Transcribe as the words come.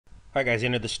Hi guys,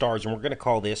 Enter the Stars, and we're going to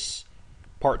call this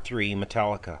Part 3,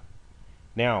 Metallica.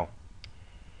 Now,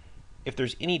 if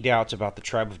there's any doubts about the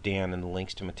Tribe of Dan and the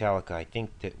links to Metallica, I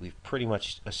think that we've pretty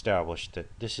much established that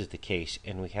this is the case,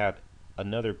 and we have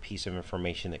another piece of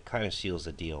information that kind of seals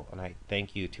the deal. And I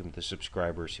thank you to the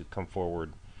subscribers who come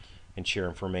forward and share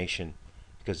information,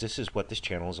 because this is what this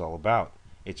channel is all about.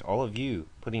 It's all of you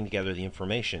putting together the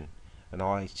information, and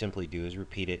all I simply do is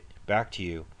repeat it back to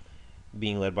you,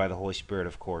 being led by the Holy Spirit,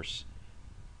 of course,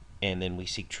 and then we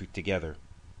seek truth together.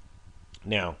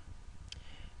 Now,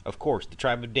 of course, the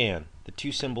Tribe of Dan, the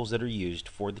two symbols that are used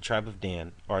for the Tribe of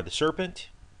Dan are the serpent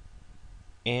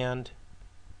and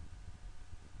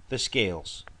the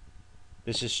scales.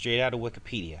 This is straight out of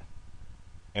Wikipedia.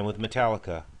 And with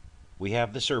Metallica, we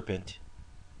have the serpent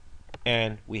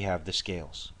and we have the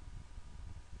scales.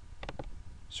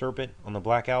 Serpent on the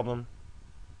Black Album,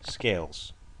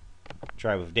 scales.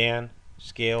 Tribe of Dan,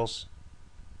 scales,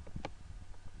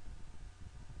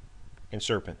 and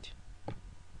serpent.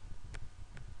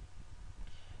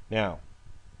 Now,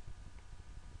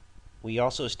 we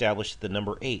also established the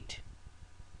number 8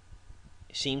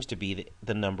 seems to be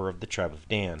the number of the Tribe of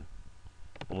Dan.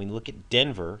 When we look at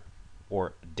Denver,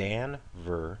 or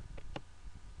Danver,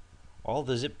 all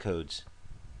the zip codes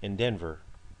in Denver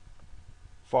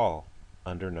fall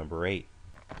under number 8,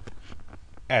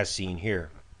 as seen here.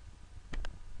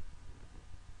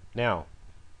 Now,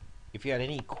 if you had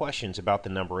any questions about the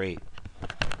number 8,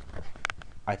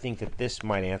 I think that this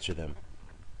might answer them.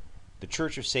 The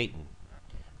Church of Satan.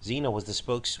 Xena was the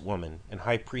spokeswoman and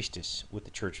high priestess with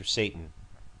the Church of Satan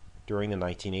during the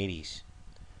 1980s.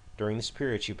 During this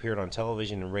period, she appeared on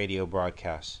television and radio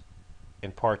broadcasts,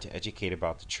 in part to educate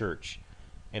about the church,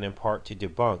 and in part to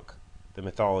debunk the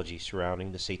mythology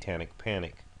surrounding the Satanic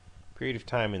Panic, a period of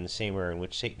time in the same era in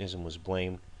which Satanism was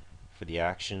blamed for the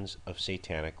actions of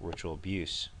satanic ritual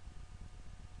abuse.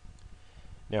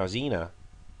 Now, Xena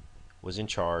was in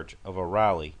charge of a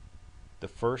rally, the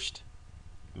first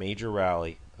major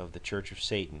rally of the Church of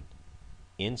Satan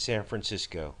in San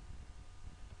Francisco,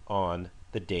 on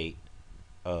the date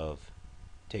of,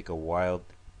 take a wild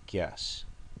guess,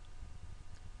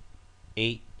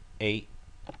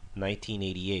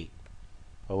 8/8/1988.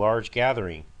 A large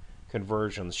gathering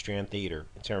converged on the Strand Theater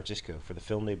in San Francisco for the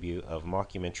film debut of a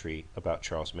mockumentary about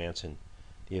Charles Manson.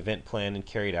 The event, planned and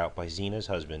carried out by Xena's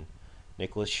husband,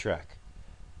 Nicholas Schreck,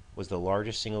 was the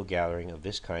largest single gathering of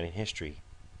this kind in history.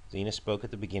 Xena spoke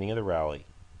at the beginning of the rally,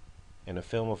 and a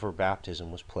film of her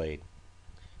baptism was played.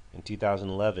 In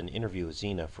 2011 interview with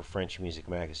Xena for French music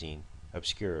magazine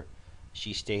Obscure,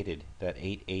 she stated that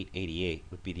 8/8/88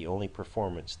 would be the only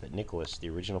performance that Nicholas, the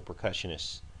original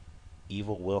percussionist,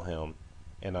 Evil Wilhelm,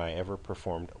 and I ever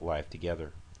performed live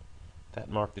together. That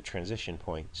marked the transition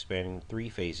point, spanning 3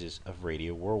 phases of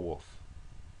Radio Werewolf.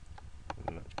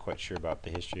 I'm not quite sure about the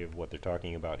history of what they're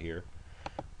talking about here.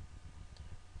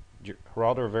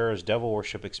 Geraldo Rivera's Devil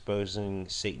Worship Exposing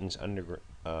Satan's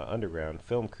Underground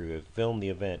film crew have filmed the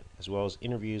event, as well as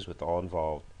interviews with all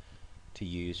involved to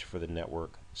use for the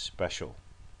network special.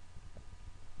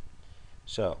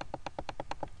 So,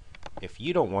 if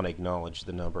you don't want to acknowledge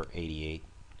the number 88,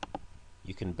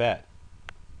 you can bet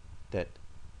that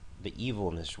the evil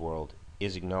in this world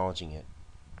is acknowledging it.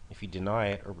 If you deny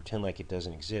it or pretend like it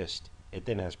doesn't exist, it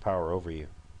then has power over you.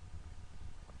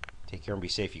 Take care and be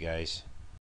safe, you guys.